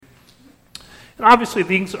And obviously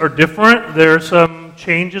things are different. There are some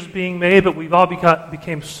changes being made, but we've all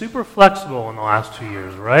became super flexible in the last 2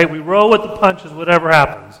 years, right? We roll with the punches, whatever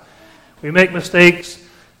happens. We make mistakes.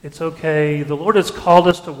 It's okay. The Lord has called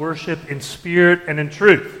us to worship in spirit and in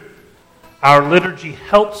truth. Our liturgy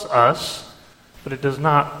helps us, but it does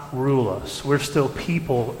not rule us. We're still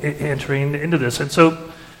people entering into this. And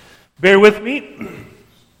so, bear with me.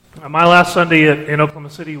 My last Sunday in Oklahoma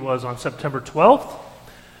City was on September 12th.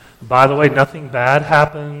 By the way, nothing bad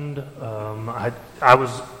happened. I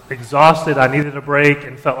was exhausted. I needed a break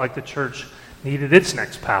and felt like the church needed its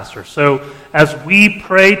next pastor. So as we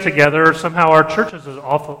pray together, somehow our churches have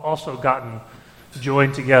also gotten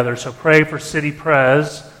joined together. So pray for City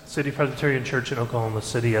Presbyterian Church in Oklahoma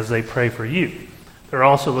City as they pray for you. They're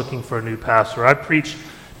also looking for a new pastor. I preached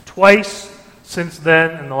twice since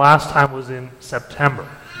then, and the last time was in September.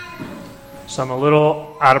 So I'm a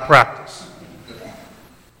little out of practice.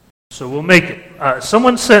 So we'll make it.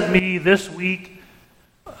 Someone sent me this week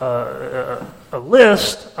a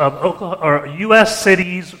list of U.S.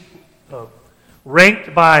 cities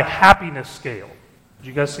ranked by happiness scale. Did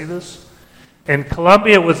you guys see this? And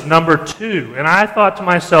Columbia was number 2. And I thought to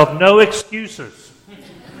myself, no excuses.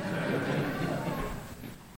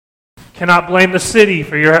 Cannot blame the city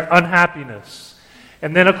for your unhappiness.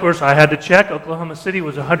 And then, of course, I had to check. Oklahoma City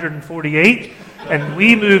was 148. And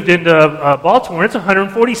we moved into Baltimore. It's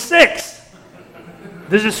 146.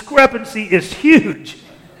 The discrepancy is huge.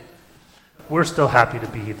 We're still happy to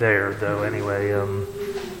be there, though, anyway.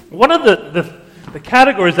 One of the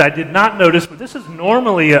categories I did not notice, but this is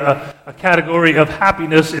normally a category of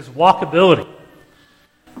happiness, is walkability.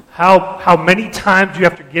 How many times you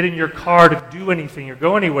have to get in your car to do anything or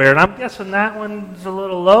go anywhere. And I'm guessing that one's a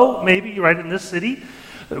little low, maybe, right in this city.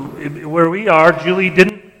 Where we are, Julie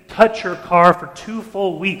didn't touch her car for 2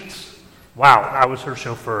 full weeks. Wow, I was her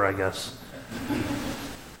chauffeur, I guess.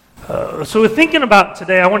 So thinking about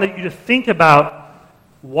today, I wanted you to think about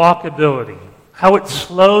walkability, how it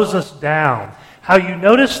slows us down, how you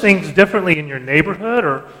notice things differently in your neighborhood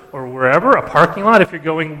or wherever, a parking lot, if you're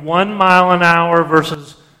going 1 mile an hour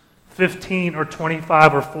versus 15 or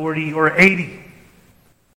 25 or 40 or 80.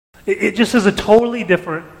 It just is a totally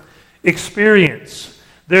different experience.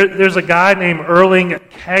 There's a guy named Erling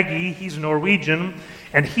Kagge, he's Norwegian,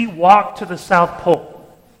 and he walked to the South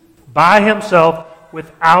Pole by himself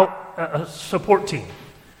without a support team.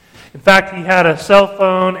 In fact, he had a cell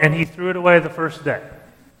phone and he threw it away the first day.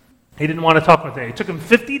 He didn't want to talk with it. It took him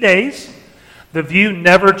 50 days. The view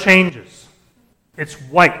never changes. It's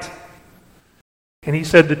white. And he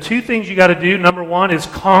said the 2 things you got to do, number 1 is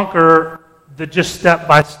conquer the just step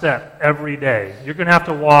by step every day. You're going to have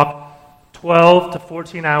to walk 12 to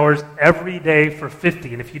 14 hours every day for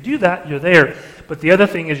 50. And if you do that, you're there. But the other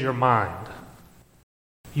thing is your mind.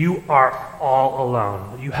 You are all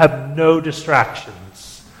alone. You have no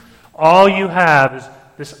distractions. All you have is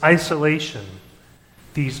this isolation,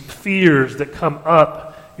 these fears that come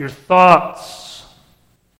up, your thoughts.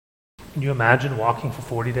 Can you imagine walking for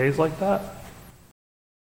 40 days like that?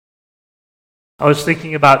 I was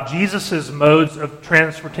thinking about Jesus' modes of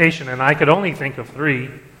transportation, and I could only think of 3.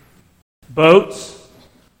 Boats,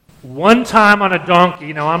 1 time on a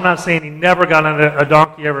donkey. Now, I'm not saying he never got on a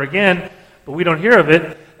donkey ever again, but we don't hear of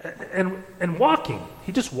it. And walking.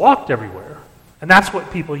 He just walked everywhere. And that's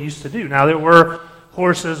what people used to do. Now, there were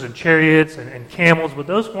horses and chariots and camels, but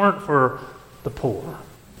those weren't for the poor.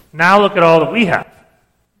 Now look at all that we have.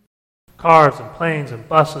 Cars and planes and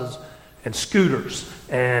buses and scooters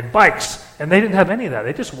and bikes. And they didn't have any of that.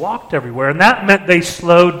 They just walked everywhere. And that meant they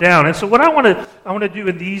slowed down. And so what I want to do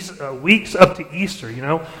in these weeks up to Easter,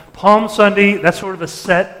 Palm Sunday, that's sort of a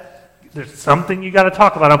set. There's something you got to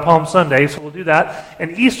talk about on Palm Sunday, so we'll do that.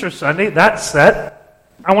 And Easter Sunday, that's set.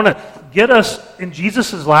 I want to get us in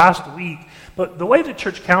Jesus' last week. But the way the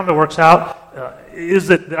church calendar works out is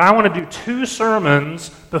that I want to do 2 sermons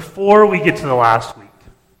before we get to the last week.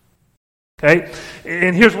 Okay?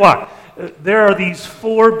 And here's why. There are these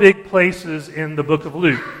 4 big places in the book of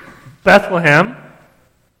Luke. Bethlehem,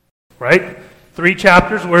 right? 3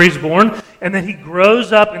 chapters where he's born. And then he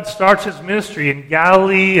grows up and starts his ministry in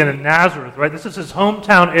Galilee and in Nazareth, right? This is his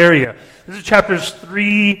hometown area. This is chapters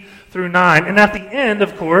 3 through 9. And at the end,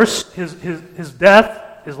 of course, his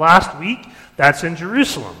death, his last week, that's in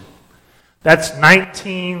Jerusalem. That's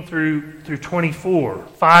 19 through 24.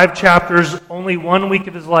 5 chapters, only 1 week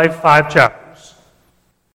of his life, 5 chapters.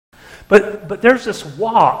 But there's this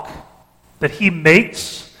walk that he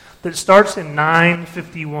makes that starts in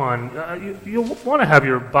 9:51. You'll want to have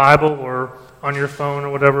your Bible or on your phone or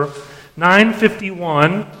whatever.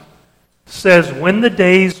 9:51, says, when the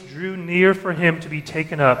days drew near for him to be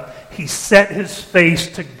taken up, he set his face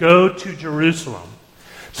to go to Jerusalem.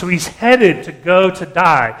 So he's headed to go to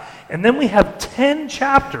die. And then we have 10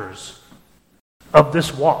 chapters of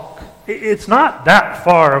this walk. It's not that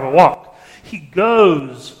far of a walk. He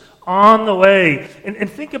goes on the way. And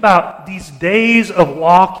think about these days of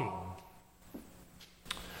walking.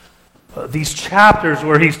 These chapters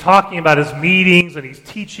where he's talking about his meetings and he's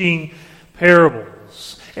teaching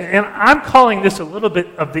parables. And I'm calling this a little bit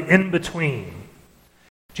of the in-between.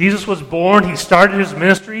 Jesus was born. He started his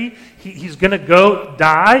ministry. He's going to go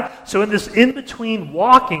die. So in this in-between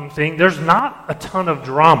walking thing, there's not a ton of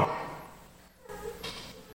drama.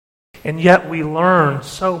 And yet we learn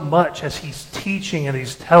so much as he's teaching and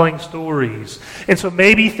he's telling stories. And so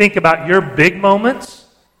maybe think about your big moments.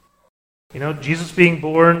 You know, Jesus being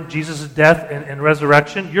born, Jesus' death and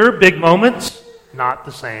resurrection. Your big moments, not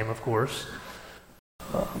the same, of course.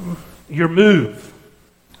 Your move,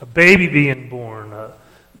 a baby being born,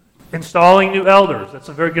 installing new elders. That's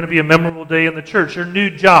going to be a memorable day in the church. Your new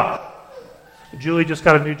job. Julie just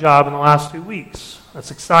got a new job in the last 2 weeks. That's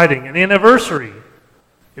exciting. An anniversary.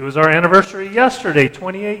 It was our anniversary yesterday,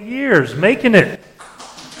 28 years, making it.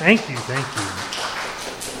 Thank you.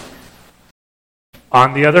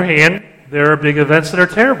 On the other hand, there are big events that are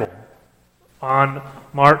terrible. On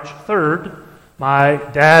March 3rd, my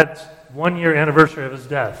dad's 1-year anniversary of his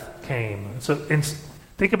death came. So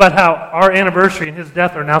think about how our anniversary and his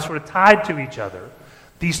death are now sort of tied to each other.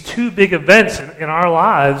 These two big events in our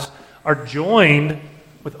lives are joined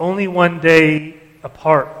with only 1 day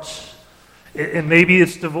apart. And maybe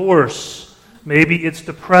it's divorce. Maybe it's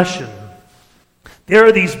depression. There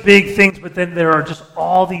are these big things, but then there are just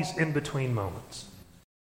all these in-between moments.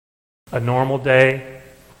 A normal day,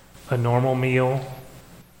 a normal meal.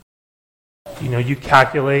 You know, you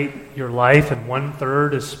calculate your life and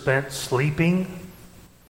 1/3 is spent sleeping.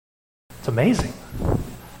 It's amazing.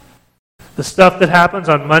 The stuff that happens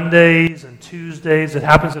on Mondays and Tuesdays, that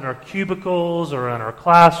happens in our cubicles or in our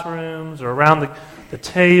classrooms or around the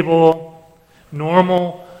table.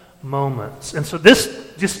 Normal moments. And so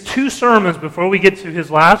this, just 2 sermons before we get to his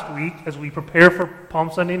last week, as we prepare for Palm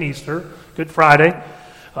Sunday and Easter, Good Friday,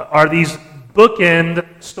 are these bookend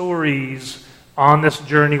stories on this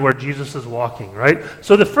journey where Jesus is walking, right?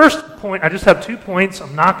 So the first point, I just have 2 points.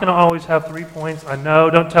 I'm not going to always have 3 points. I know,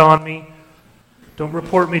 don't tell on me. Don't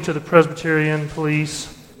report me to the Presbyterian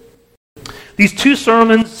police. These 2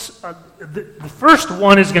 sermons, the first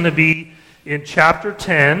one is going to be in chapter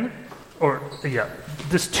 10,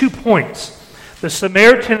 there's 2 points. The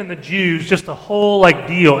Samaritan and the Jews, just a whole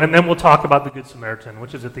deal, and then we'll talk about the Good Samaritan,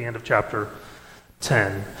 which is at the end of chapter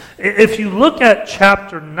 10. If you look at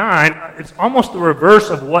chapter 9, it's almost the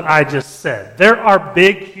reverse of what I just said. There are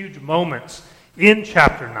big, huge moments in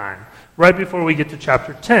chapter 9, right before we get to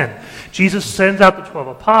chapter 10. Jesus sends out the 12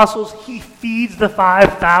 apostles. He feeds the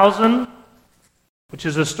 5,000, which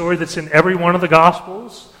is a story that's in every one of the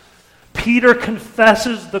Gospels. Peter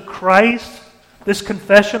confesses the Christ, this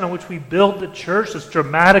confession on which we build the church, this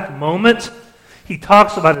dramatic moment. He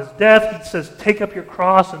talks about his death. He says, take up your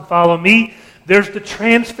cross and follow me. There's the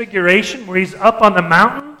transfiguration where he's up on the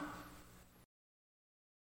mountain.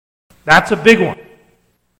 That's a big one.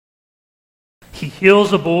 He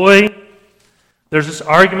heals a boy. There's this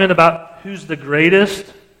argument about who's the greatest.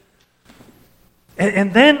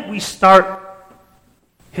 And then we start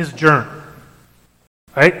his journey.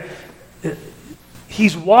 Right?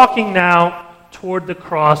 He's walking now toward the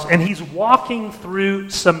cross, and he's walking through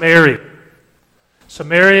Samaria.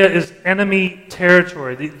 Samaria is enemy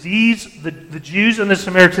territory. The Jews and the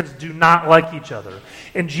Samaritans do not like each other.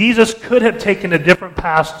 And Jesus could have taken a different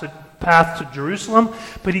path to Jerusalem,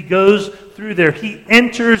 but he goes through there. He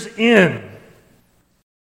enters in.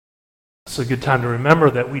 It's a good time to remember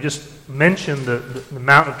that we just mentioned the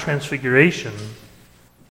Mount of Transfiguration.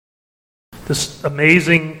 This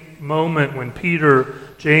amazing moment when Peter,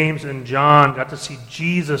 James, and John got to see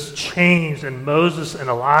Jesus changed, and Moses and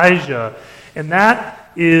Elijah. And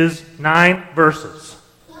that is 9 verses.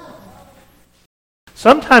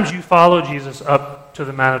 Sometimes you follow Jesus up to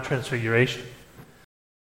the Mount of Transfiguration.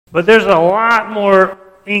 But there's a lot more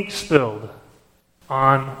ink spilled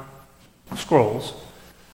on scrolls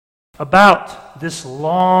about this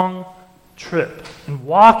long trip. And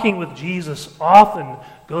walking with Jesus often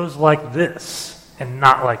goes like this and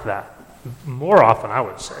not like that. More often, I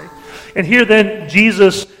would say. And here then,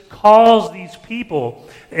 Jesus calls these people,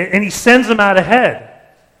 and he sends them out ahead.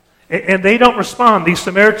 And they don't respond, these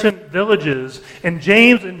Samaritan villages. And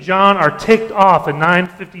James and John are ticked off in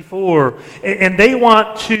 954. And they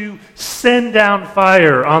want to send down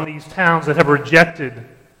fire on these towns that have rejected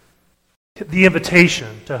the invitation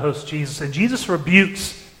to host Jesus, and Jesus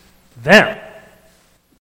rebukes them.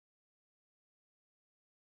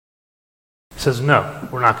 He says, no,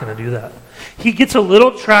 we're not going to do that. He gets a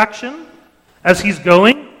little traction as he's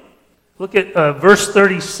going. Look at verse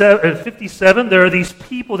 57. There are these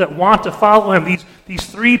people that want to follow him. These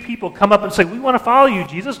three people come up and say, we want to follow you,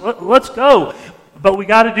 Jesus. Let's go. But we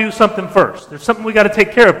got to do something first. There's something we got to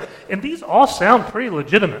take care of. And these all sound pretty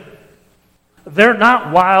legitimate. They're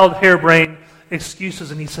not wild, harebrained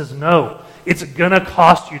excuses. And he says, no, it's going to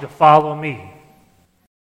cost you to follow me.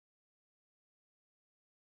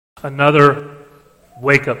 Another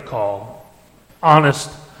wake-up call.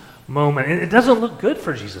 Honest moment. And it doesn't look good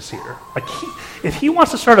for Jesus here. Like if he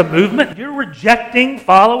wants to start a movement, you're rejecting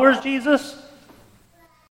followers, Jesus?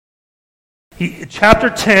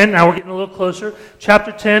 Chapter 10, now we're getting a little closer.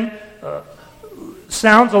 Chapter 10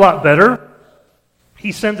 sounds a lot better.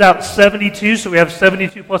 He sends out 72, so we have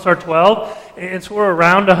 72 plus our 12, and so we're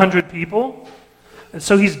around 100 people. And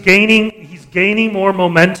so he's gaining more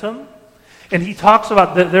momentum. And he talks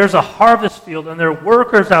about that there's a harvest field and there are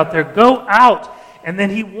workers out there. Go out. And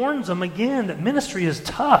then he warns them again that ministry is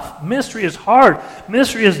tough. Ministry is hard.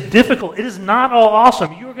 Ministry is difficult. It is not all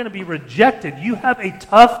awesome. You are going to be rejected. You have a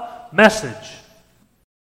tough message.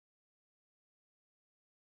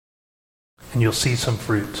 And you'll see some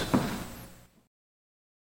fruit.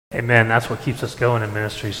 Amen. That's what keeps us going in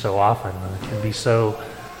ministry so often. It can be so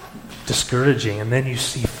discouraging. And then you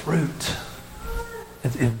see fruit.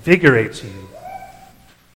 It invigorates you.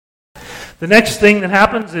 The next thing that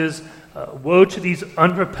happens is, woe to these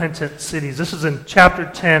unrepentant cities. This is in chapter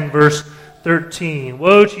 10, verse 13.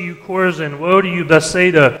 Woe to you, Chorazin. Woe to you,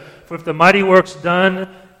 Bethsaida. For if the mighty works done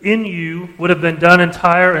in you would have been done in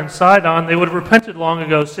Tyre and Sidon, they would have repented long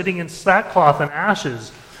ago, sitting in sackcloth and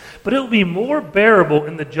ashes. But it will be more bearable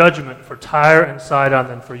in the judgment for Tyre and Sidon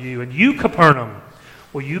than for you. And you, Capernaum,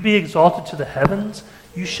 will you be exalted to the heavens?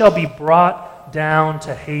 You shall be brought down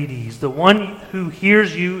to Hades. The one who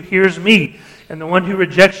hears you hears me, and the one who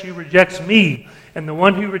rejects you rejects me, and the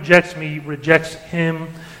one who rejects me rejects him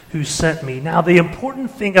who sent me. Now, the important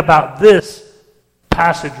thing about this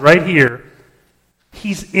passage right here,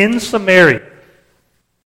 he's in Samaria.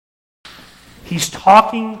 He's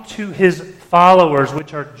talking to his followers,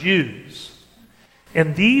 which are Jews.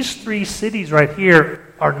 And these three cities right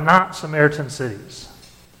here are not Samaritan cities.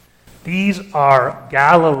 These are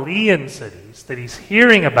Galilean cities that he's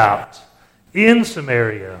hearing about in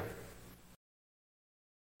Samaria.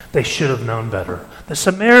 They should have known better. The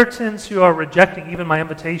Samaritans who are rejecting even my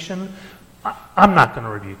invitation, I'm not going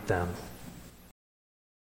to rebuke them.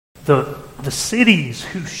 The cities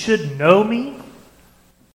who should know me,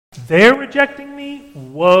 they're rejecting me.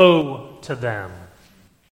 Woe to them.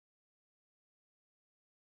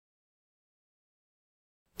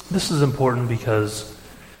 This is important because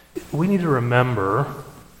we need to remember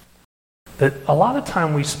that a lot of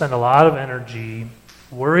time we spend a lot of energy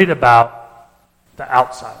worried about the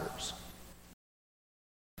outsiders,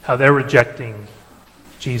 how they're rejecting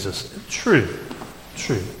Jesus. True.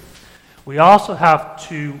 We also have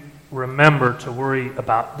to remember to worry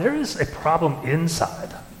about there is a problem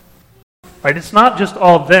inside. Right? It's not just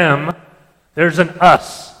all them, there's an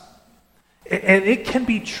us. And it can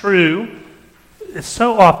be true. It's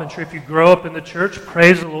so often true if you grow up in the church,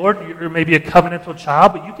 praise the Lord, you're maybe a covenantal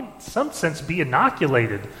child, but you can in some sense be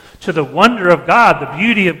inoculated to the wonder of God, the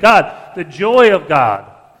beauty of God, the joy of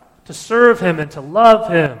God, to serve Him and to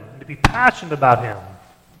love Him, and to be passionate about Him.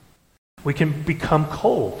 We can become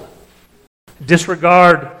cold,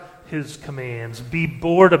 disregard His commands, be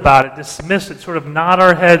bored about it, dismiss it, sort of nod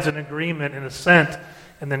our heads in agreement, in assent,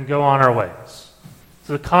 and then go on our ways. It's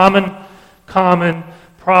a common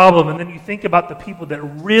problem. And then you think about the people that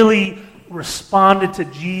really responded to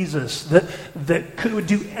Jesus, that could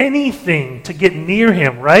do anything to get near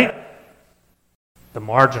Him, right? The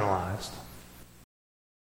marginalized,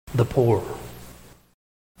 the poor,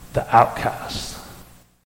 the outcast,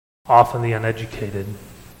 often the uneducated,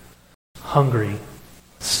 hungry,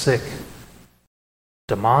 sick,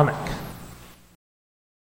 demonic.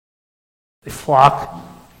 They flock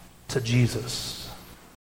to Jesus.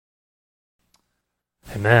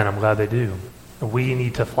 Amen. I'm glad they do. We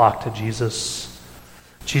need to flock to Jesus.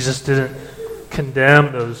 Jesus didn't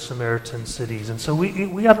condemn those Samaritan cities. And so we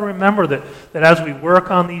got to remember that as we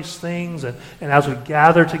work on these things and as we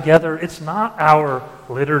gather together, it's not our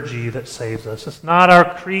liturgy that saves us. It's not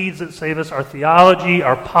our creeds that save us, our theology,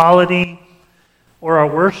 our polity, or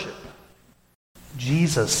our worship.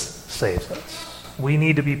 Jesus saves us. We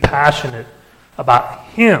need to be passionate about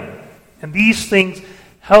Him. And these things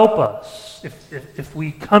help us if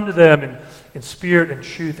we come to them in spirit and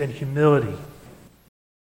truth and humility.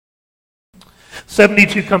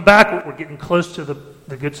 72 come back. We're getting close to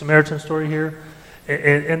the Good Samaritan story here.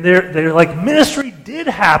 And they're like, ministry did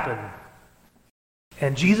happen.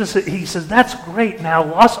 And Jesus, he says, that's great. Now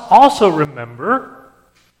let's also remember,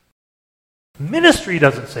 ministry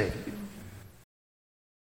doesn't save you.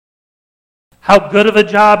 How good of a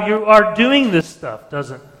job you are doing this stuff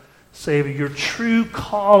doesn't save you. Your true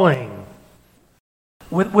calling.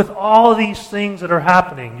 With all these things that are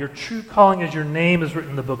happening, your true calling is your name is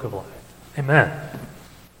written in the book of life. Amen.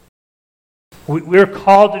 We're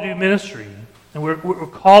called to do ministry, and we're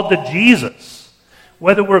called to Jesus,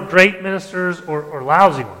 whether we're great ministers or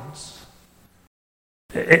lousy ones.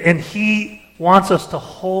 And he wants us to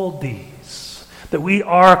hold these, that we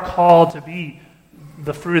are called to be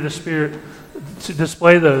the fruit of the Spirit, to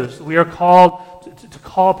display those. We are called to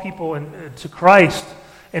call people to Christ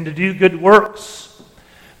and to do good works,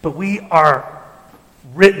 but we are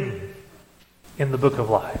written in the book of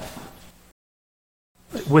life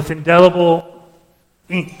with indelible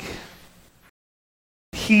ink.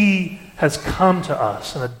 He has come to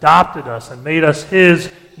us and adopted us and made us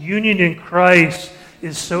his. Union in Christ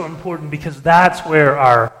is so important because that's where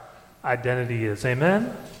our identity is.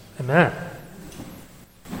 Amen? Amen.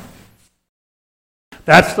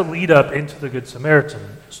 That's the lead up into the Good Samaritan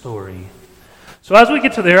story. So as we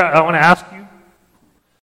get to there, I want to ask you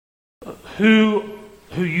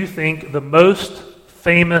who you think the most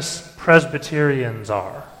famous Presbyterians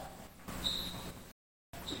are.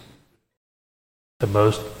 The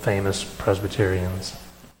most famous Presbyterians.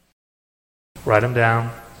 Write them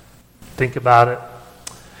down. Think about it.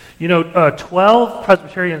 12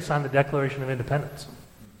 Presbyterians signed the Declaration of Independence.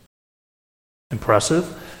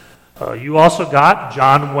 Impressive. You also got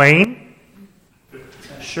John Wayne,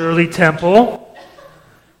 Shirley Temple,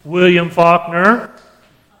 William Faulkner,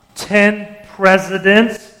 10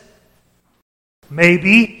 presidents,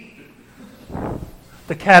 maybe.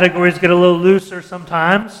 The categories get a little looser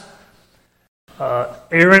sometimes.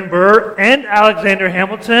 Aaron Burr and Alexander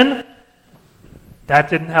Hamilton. That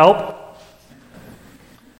didn't help.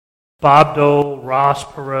 Bob Dole, Ross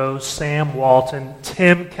Perot, Sam Walton,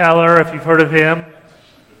 Tim Keller, if you've heard of him.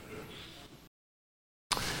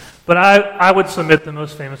 But I would submit the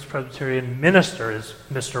most famous Presbyterian minister is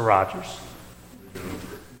Mr. Rogers.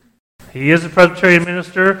 He is a Presbyterian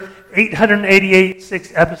minister.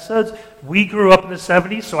 886 episodes. We grew up in the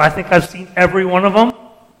 70s, so I think I've seen every one of them.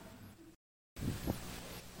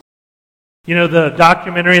 The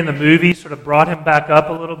documentary and the movie sort of brought him back up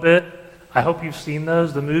a little bit. I hope you've seen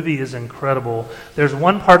those. The movie is incredible. There's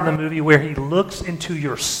one part in the movie where he looks into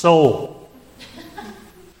your soul.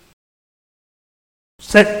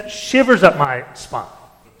 Sent shivers up my spine.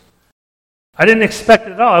 I didn't expect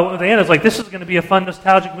it at all. I went with Anna. I was like, this is going to be a fun,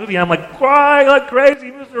 nostalgic movie. I'm like, cry like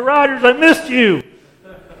crazy, Mr. Rogers, I missed you.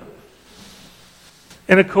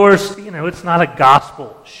 And of course, it's not a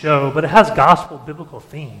gospel show, but it has gospel biblical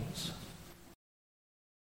themes.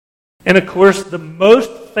 And of course, the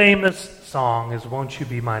most famous song is Won't You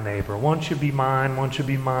Be My Neighbor? Won't you be mine? Won't you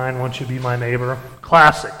be mine? Won't you be my neighbor?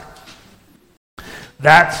 Classic.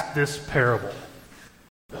 That's this parable.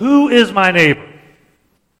 Who is my neighbor?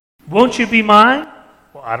 Won't you be mine?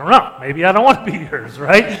 Well, I don't know. Maybe I don't want to be yours,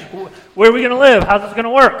 right? Where are we going to live? How's this going to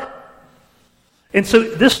work? And so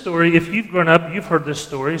this story, if you've grown up, you've heard this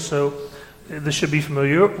story, so this should be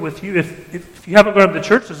familiar with you. If you haven't grown up in the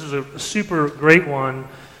church, this is a super great one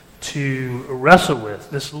to wrestle with.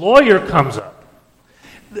 This lawyer comes up.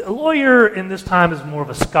 The lawyer in this time is more of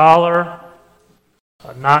a scholar,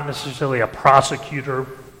 not necessarily a prosecutor.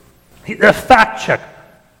 A fact checker.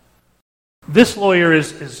 This lawyer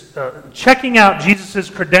is checking out Jesus'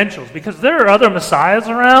 credentials because there are other messiahs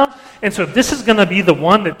around. And so if this is going to be the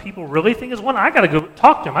one that people really think is one, I got to go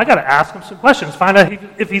talk to him. I got to ask him some questions, find out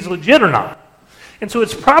if he's legit or not. And so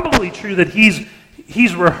it's probably true that he's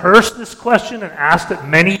rehearsed this question and asked it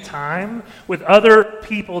many times with other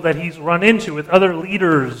people that he's run into, with other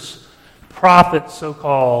leaders, prophets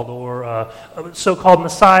so-called, or so-called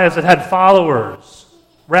messiahs that had followers,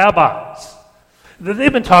 rabbis.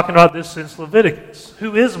 They've been talking about this since Leviticus.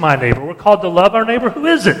 Who is my neighbor? We're called to love our neighbor. Who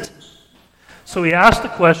is it? So he asked the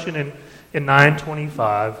question in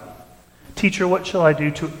 9:25, Teacher, what shall I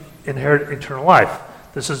do to inherit eternal life?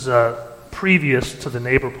 This is previous to the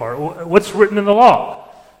neighbor part. What's written in the law?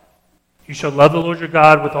 You shall love the Lord your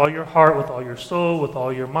God with all your heart, with all your soul, with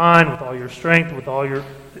all your mind, with all your strength, with all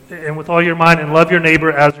your mind, and love your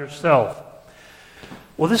neighbor as yourself.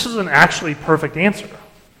 Well, this is an actually perfect answer.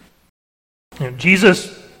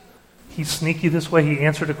 Jesus, he's sneaky this way. He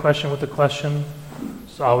answered a question with a question.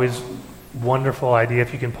 It's always a wonderful idea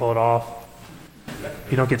if you can pull it off.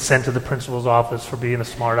 You don't get sent to the principal's office for being a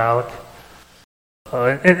smart aleck.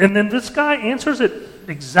 And then this guy answers it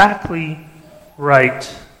exactly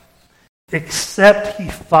right, except he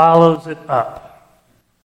follows it up.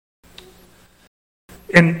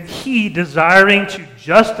 And he, desiring to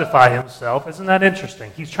justify himself, isn't that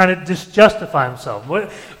interesting? He's trying to justify himself. I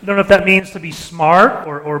don't know if that means to be smart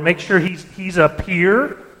or make sure he's a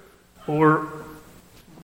peer, or,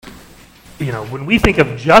 when we think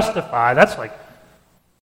of justify, that's like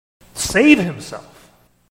save himself.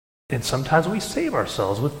 And sometimes we save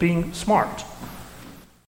ourselves with being smart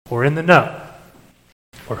or in the know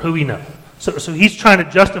or who we know. So he's trying to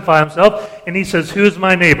justify himself, and he says, "Who is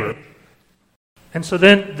my neighbor?" And so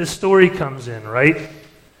then the story comes in, right?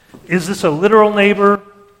 Is this a literal neighbor?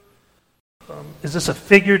 Is this a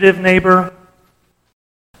figurative neighbor?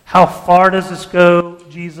 How far does this go,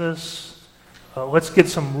 Jesus? Let's get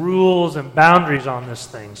some rules and boundaries on this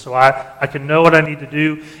thing so I can know what I need to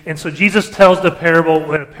do. And so Jesus tells the parable.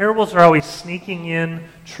 Parables are always sneaking in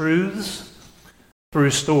truths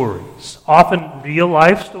through stories. Often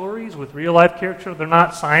real-life stories with real-life characters. They're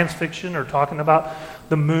not science fiction or talking about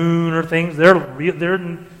the moon or things. They're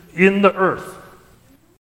in the earth.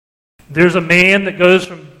 There's a man that goes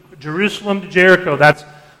from Jerusalem to Jericho. That's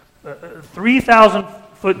a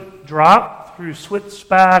 3,000-foot drop through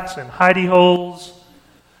switchbacks and hidey holes.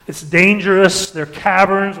 It's dangerous. They're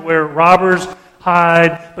caverns where robbers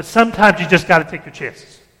hide. But sometimes you just got to take your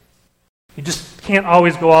chances. You just can't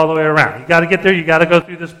always go all the way around. You got to get there. You got to go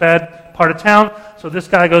through this bad part of town. So this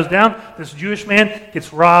guy goes down. This Jewish man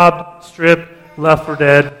gets robbed, stripped, left for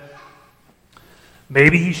dead.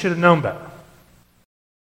 Maybe he should have known better.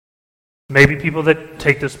 Maybe people that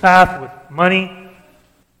take this path with money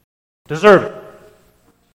deserve it.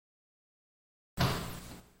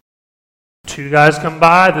 Two guys come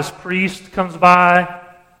by. This priest comes by,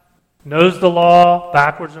 knows the law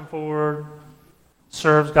backwards and forward,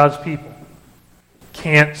 serves God's people.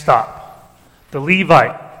 Can't stop. The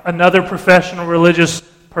Levite, another professional religious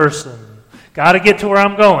person. Got to get to where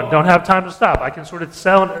I'm going. Don't have time to stop. I can sort of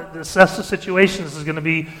assess the situation. This is going to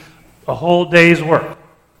be a whole day's work.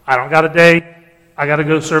 I don't got a day. I got to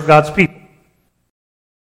go serve God's people.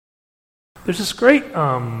 There's this great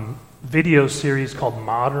video series called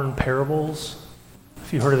Modern Parables.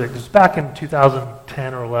 If you heard of it, it was back in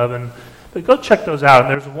 2010 or 11. But go check those out. And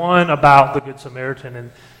there's one about the Good Samaritan,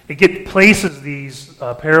 and it places these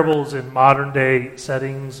parables in modern day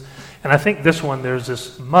settings. And I think this one, there's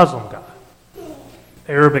this Muslim guy,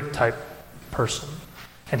 Arabic type person,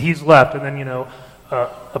 and he's left. And then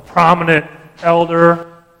a prominent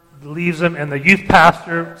elder leaves him, and the youth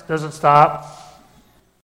pastor doesn't stop.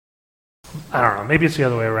 I don't know. Maybe it's the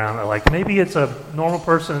other way around. Like maybe it's a normal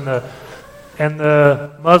person, and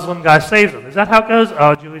the Muslim guy saves him. Is that how it goes?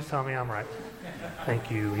 Oh, Julie's telling me I'm right. Thank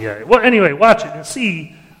you. Yeah. Well, anyway, watch it and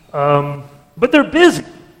see. But they're busy.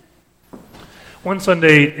 One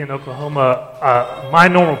Sunday in Oklahoma, my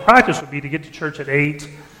normal practice would be to get to church at 8,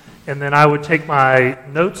 and then I would take my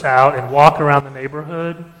notes out and walk around the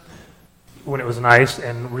neighborhood when it was nice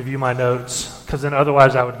and review my notes, because then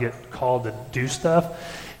otherwise I would get called to do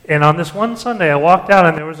stuff. And on this one Sunday, I walked out,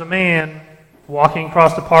 and there was a man walking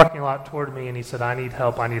across the parking lot toward me, and he said, "I need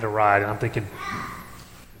help. I need a ride." And I'm thinking,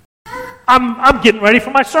 I'm getting ready for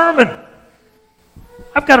my sermon.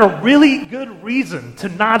 I've got a really good reason to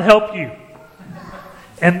not help you.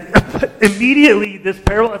 And immediately, this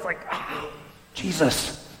parable, it's like,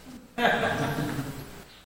 Jesus. I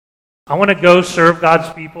want to go serve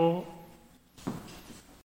God's people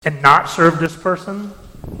and not serve this person.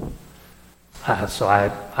 So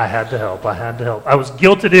I had to help. I was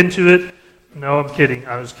guilted into it. No, I'm kidding.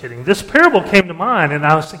 I was kidding. This parable came to mind, and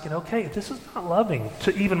I was thinking, okay, this is not loving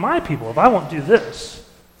to even my people if I won't do this.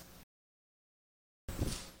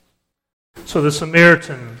 So the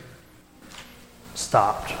Samaritan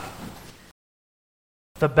stopped.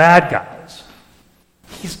 The bad guys.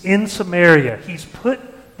 He's in Samaria. He's put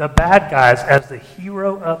the bad guys as the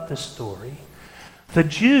hero of the story. The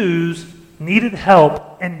Jews needed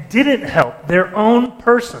help and didn't help their own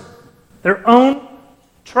person, their own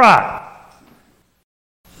tribe.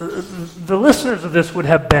 The listeners of this would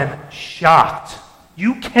have been shocked.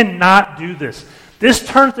 You cannot do this. This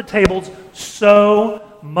turns the tables so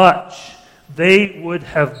much. They would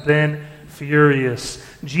have been furious.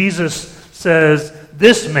 Jesus says,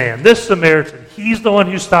 this man, this Samaritan, he's the one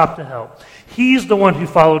who stopped to help. He's the one who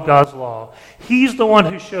followed God's law. He's the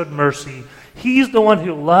one who showed mercy. He's the one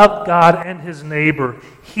who loved God and his neighbor.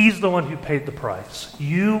 He's the one who paid the price.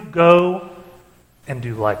 You go and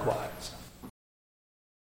do likewise.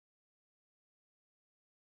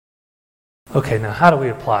 Okay, now how do we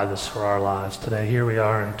apply this for our lives today? Here we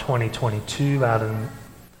are in 2022, out in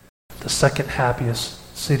the second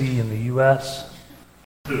happiest city in the U.S.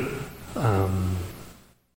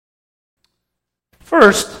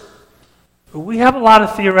 First, we have a lot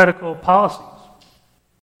of theoretical policies.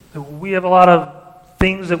 We have a lot of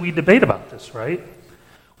things that we debate about this, right?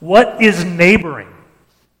 What is neighboring?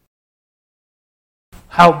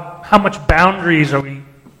 How much boundaries are we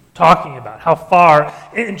talking about? How far?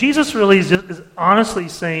 And Jesus really is honestly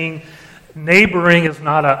saying neighboring is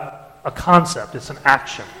not a concept, it's an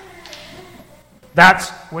action. That's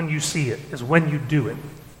when you see it, is when you do it.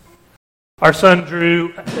 Our son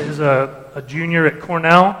Drew is a junior at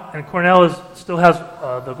Cornell, and Cornell still has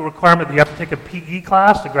the requirement that you have to take a PE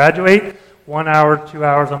class to graduate. 1 hour, 2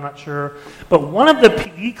 hours, I'm not sure. But one of the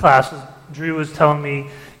PE classes, Drew was telling me,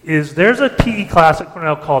 is there's a PE class at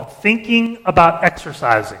Cornell called Thinking About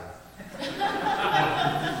Exercising.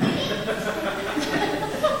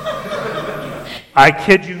 I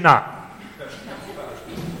kid you not.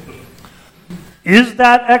 Is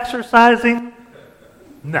that exercising?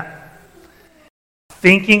 No.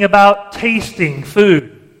 Thinking about tasting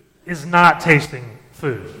food is not tasting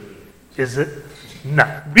food, is it?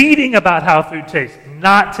 No. Reading about how food tastes,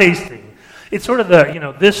 not tasting. It's sort of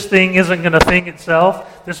this thing isn't going to think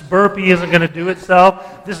itself. This burpee isn't going to do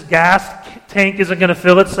itself. This gas tank isn't going to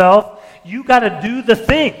fill itself. You got to do the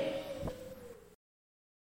thing.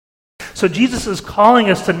 So Jesus is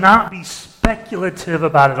calling us to not be speculative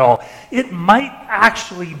about it all. It might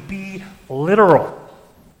actually be literal.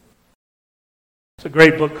 It's a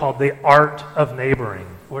great book called The Art of Neighboring,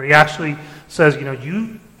 where he actually says,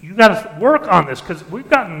 you got to work on this because we've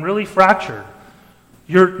gotten really fractured.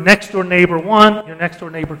 Your next door neighbor 1, your next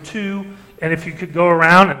door neighbor 2, and if you could go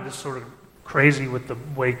around, and this is sort of crazy with the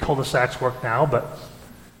way cul-de-sacs work now, but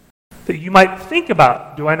that you might think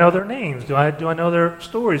about, do I know their names? Do I know their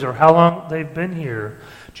stories or how long they've been here?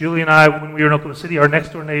 Julie and I, when we were in Oklahoma City, our next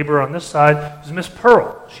door neighbor on this side was Miss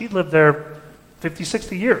Pearl. She lived there 50,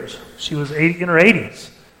 60 years. She was in her 80s.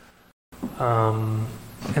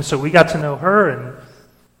 And so we got to know her, and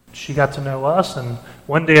she got to know us. And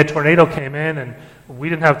one day a tornado came in, and we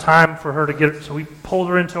didn't have time for her to get her, so we pulled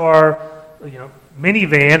her into our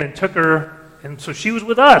minivan and took her, and so she was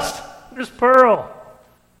with us, Miss Pearl.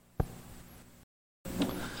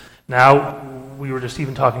 Now, we were just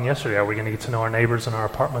even talking yesterday, are we going to get to know our neighbors in our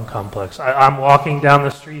apartment complex? I'm walking down the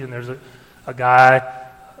street, and there's a guy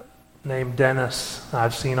named Dennis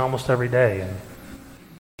I've seen almost every day, and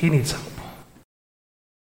he needs help.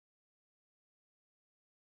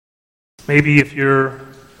 Maybe if you're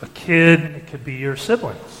a kid, it could be your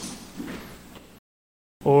siblings.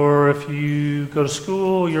 Or if you go to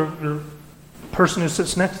school, your person who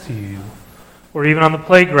sits next to you. Or even on the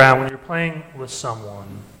playground when you're playing with someone.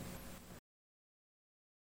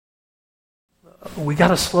 We got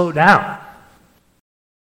to slow down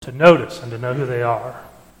to notice and to know who they are.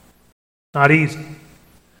 Not easy.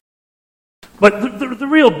 But the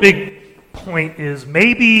real big point is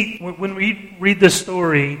maybe when we read this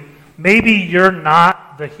story, maybe you're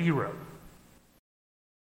not the hero.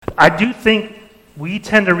 I do think we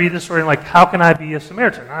tend to read this story like, how can I be a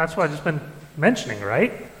Samaritan? Now, that's what I've just been mentioning,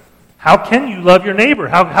 right? How can you love your neighbor?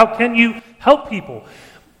 How can you help people?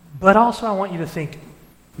 But also I want you to think,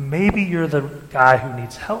 maybe you're the guy who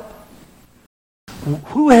needs help.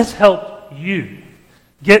 Who has helped you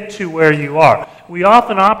get to where you are? We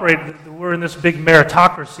often operate, we're in this big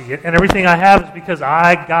meritocracy, and everything I have is because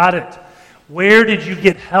I got it. Where did you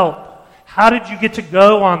get help? How did you get to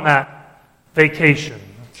go on that vacation,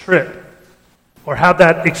 trip, or have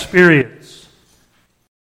that experience?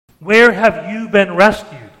 Where have you been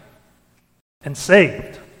rescued and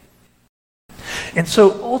saved? And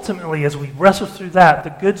so ultimately, as we wrestle through that, the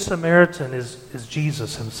Good Samaritan is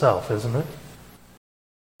Jesus himself, isn't it?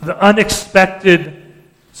 The unexpected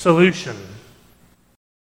solution,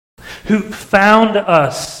 who found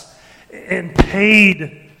us and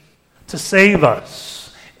paid to save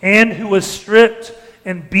us, and who was stripped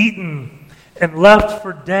and beaten and left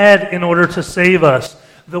for dead in order to save us.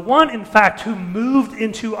 The one, in fact, who moved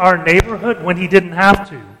into our neighborhood when he didn't have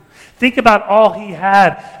to. Think about all he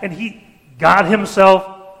had, and he got himself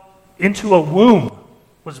into a womb,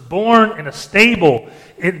 was born in a stable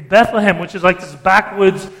in Bethlehem, which is like this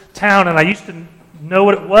backwoods town, and I used to know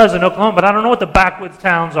what it was in Oklahoma, but I don't know what the backwoods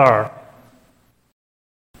towns are.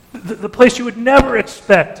 The place you would never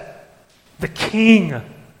expect the king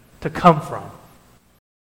to come from.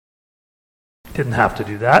 Didn't have to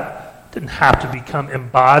do that. Didn't have to become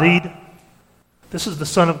embodied. This is the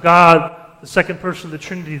Son of God, the second person of the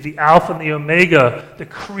Trinity, the Alpha and the Omega, the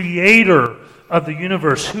creator of the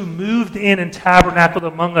universe, who moved in and tabernacled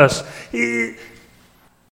among us. He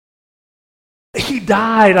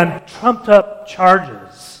died on trumped-up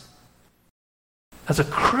charges as a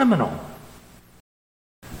criminal,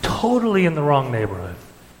 totally in the wrong neighborhood,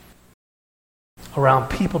 around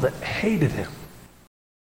people that hated him,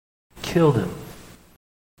 killed him.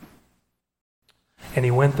 And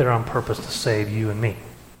he went there on purpose to save you and me.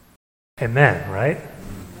 Amen, right?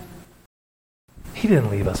 He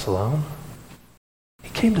didn't leave us alone. He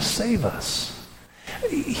came to save us.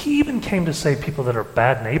 He even came to save people that are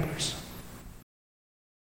bad neighbors.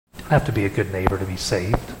 You don't have to be a good neighbor to be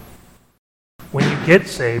saved. When you get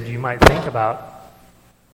saved, you might think about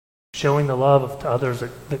showing the love to others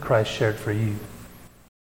that Christ shared for you.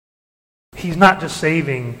 He's not just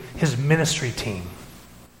saving his ministry team.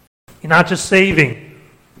 He's not just saving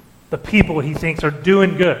the people he thinks are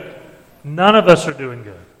doing good. None of us are doing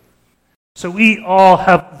good. So we all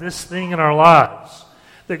have this thing in our lives,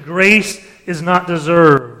 that grace is not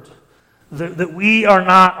deserved, that we are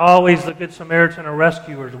not always the Good Samaritan or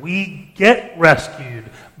rescuers. We get rescued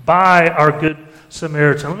by our Good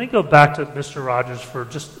Samaritan. Let me go back to Mr. Rogers for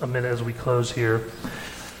just a minute as we close here.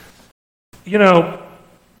 You know,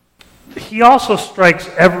 he also strikes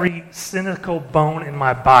every cynical bone in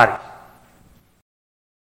my body.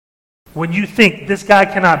 When you think this guy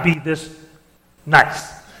cannot be this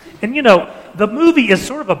nice. And you know, the movie is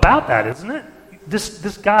sort of about that, isn't it?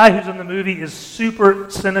 This guy who's in the movie is super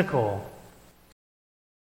cynical.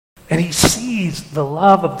 And he sees the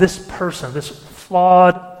love of this person, this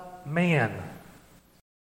flawed man.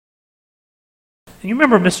 And you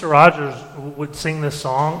remember Mr. Rogers would sing this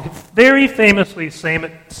song? Very famously sang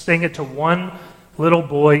it to one little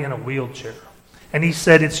boy in a wheelchair. And he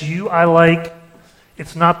said, "It's you I like.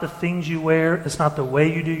 It's not the things you wear. It's not the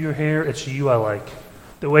way you do your hair. It's you I like.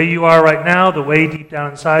 The way you are right now, the way deep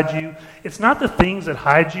down inside you. It's not the things that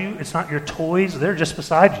hide you. It's not your toys. They're just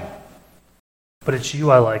beside you. But it's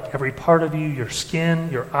you I like. Every part of you, your skin,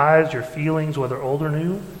 your eyes, your feelings, whether old or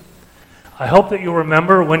new. I hope that you'll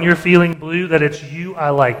remember when you're feeling blue that it's you I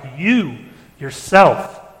like. You,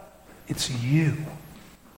 yourself. It's you."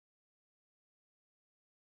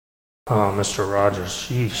 Oh, Mr. Rogers,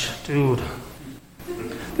 sheesh, dude.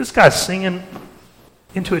 This guy's singing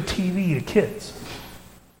into a TV to kids.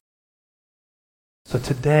 So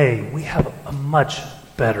today, we have a much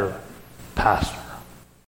better pastor.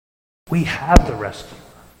 We have the rescuer,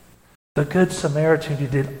 the Good Samaritan who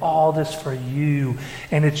did all this for you,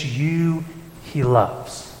 and it's you he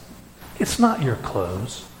loves. It's not your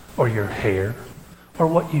clothes or your hair or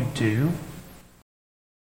what you do.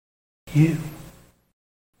 You.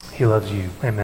 He loves you. Amen.